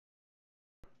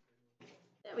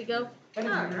There we go. All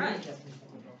right.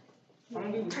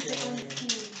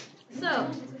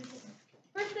 So,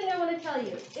 first thing I want to tell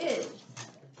you is,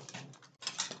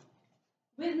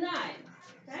 with knives,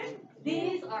 okay?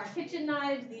 These are kitchen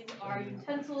knives. These are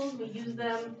utensils. We use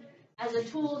them as a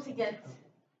tool to get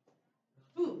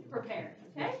food prepared,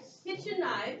 okay? Kitchen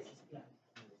knives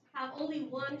have only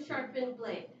one sharpened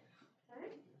blade, okay?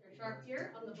 They're sharp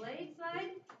here on the blade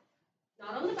side,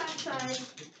 not on the back side.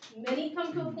 Many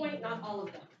come to a point, not all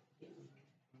of them.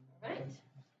 All right?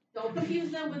 Don't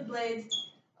confuse them with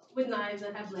blades, with knives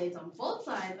that have blades on both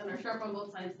sides and are sharp on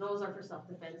both sides. Those are for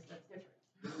self-defense. That's different.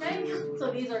 Okay?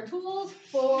 So these are tools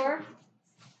for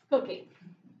cooking.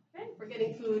 Okay? For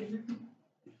getting food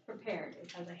prepared.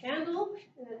 It has a handle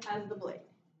and it has the blade.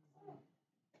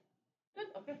 Good?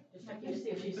 Okay. Just checking to see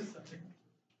if she's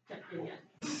checked in yet.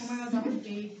 Oh my god, that would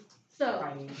be So,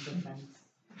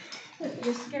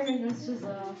 you're scaring us,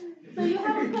 Giselle. so you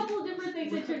have a couple of different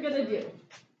things that you're going to do.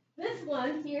 This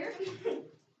one here,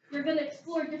 you're going to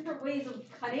explore different ways of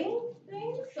cutting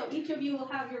things. So each of you will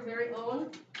have your very own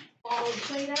ball of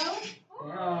Play-Doh.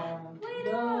 Play-Doh!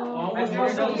 Oh, I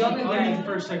was so young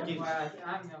for a second. And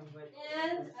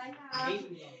I have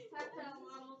tactile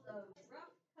models of rough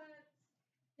cuts,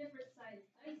 different sized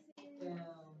icing.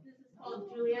 This is called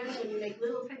julienne, when you make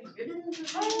little tiny ribbons.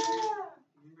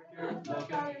 And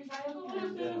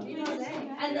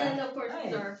then, of course,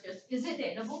 these are just. Is it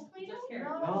edible Play-Doh?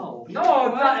 No, it's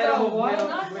not edible.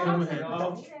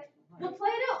 The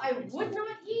Play-Doh I would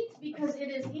not eat because it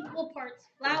is equal parts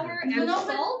flour and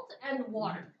salt and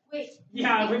water. Wait.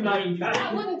 Yeah, I would not eat that.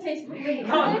 That wouldn't taste great,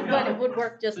 but it would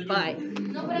work just fine.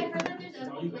 No, but I heard that there's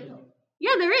edible Play-Doh.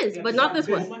 Yeah, there is, but not this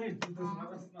one.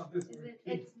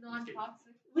 It's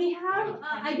non-toxic. We have,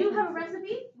 I do have a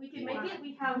recipe. We can make it.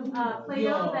 We have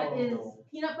Play-Doh that is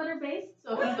peanut butter based.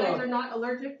 So if you guys are not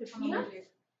allergic to peanuts,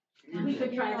 we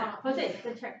could try that. Jose,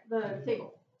 check the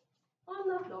table.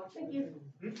 Oh, no, thank you.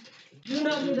 Do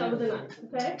not do that with a knife,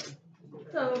 okay?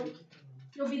 So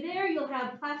you'll be there. You'll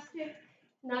have plastic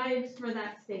knives for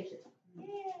that station.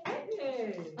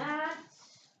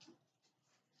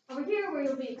 Over here, where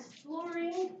you'll be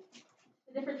exploring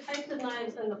the different types of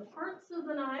knives and the parts of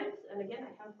the knives. And again,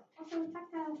 I have awesome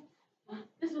tactile.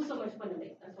 This was so much fun to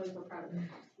make. That's why I'm so proud of it.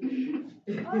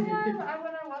 Oh yeah,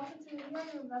 when I walked into the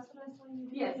room, that's what I saw you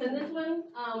do. Yes, and this one,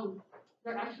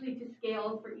 they're actually to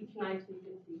scale for each knife, so you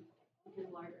can see which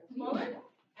is larger and smaller.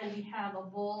 And we have a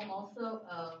bowl also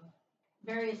of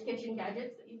various kitchen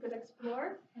gadgets that you could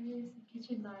explore. I used the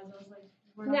kitchen knives. I was like,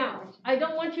 now, I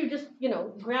don't want you just,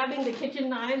 grabbing the kitchen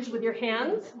knives with your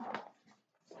hands.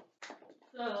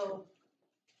 So,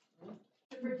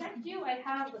 to protect you, I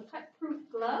have the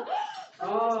cut-proof glove.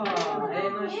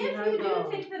 If you do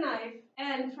take the knife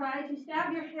and try to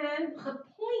stab your hand, the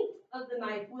point of the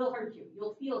knife will hurt you.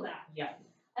 You'll feel that. Yes.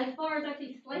 As far as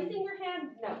actually slicing your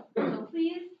hand, no. So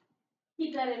please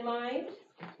keep that in mind.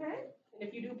 Okay? And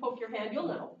if you do poke your hand, you'll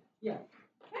know. Yeah.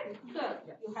 Okay? So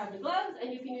you have the gloves,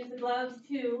 and you can use the gloves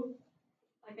to,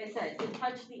 like I said, to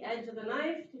touch the edge of the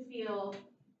knife to feel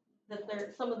that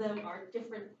some of them are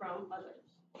different from others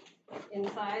in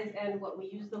size and what we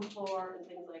use them for and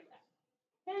things like that.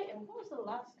 Okay, and what was the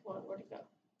last one? Where'd it go?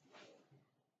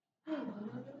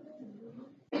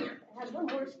 I had one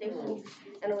more station,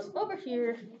 and it was over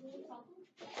here.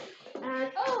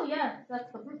 And, oh, yeah, that's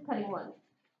the fruit cutting one.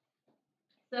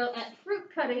 So at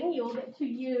fruit cutting, you'll get to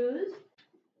use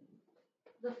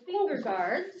the finger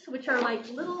guards, which are like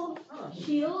little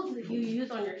shields that you use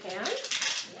on your hand.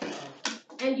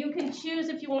 And you can choose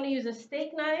if you want to use a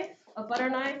steak knife, a butter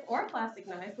knife, or a plastic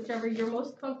knife, whichever you're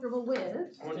most comfortable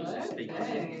with. I want to use a steak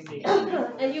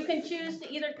knife. And you can choose to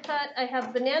either cut, I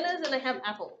have bananas and I have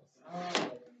apples.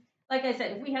 Like I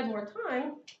said, if we had more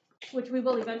time, which we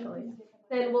will eventually,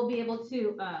 then we'll be able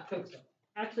to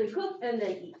actually cook and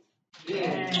then eat.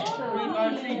 Yeah.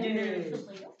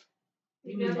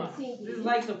 This is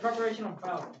like the preparation of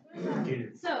flour.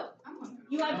 So,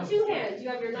 you have two hands. You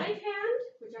have your knife hand,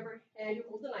 whichever hand you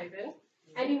hold the knife in,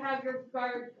 and you have your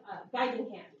guiding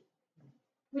hand,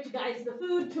 which guides the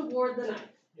food toward the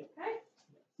knife. Okay?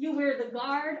 You wear the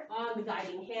guard on the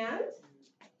guiding hand.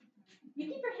 You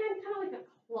keep your hand kind of like a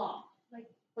claw, like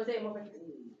Jose over here.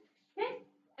 Okay?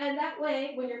 And that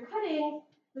way, when you're cutting,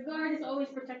 the guard is always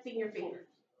protecting your fingers.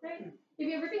 Okay? If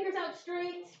you have your fingers out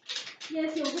straight,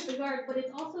 yes, you'll hit the guard, but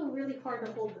it's also really hard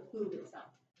to hold the food itself.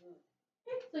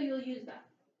 Okay? So you'll use that.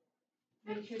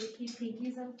 Make sure to keep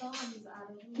pinkies and thumbs out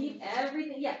of the Keep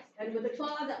everything, yes. And with the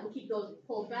claw, that will keep those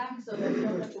pulled back so that we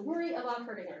don't have to worry about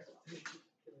hurting ourselves.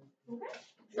 Okay?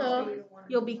 So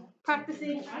you'll be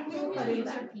practicing actual cutting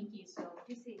that. pinkies, so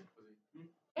you see.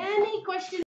 Any questions?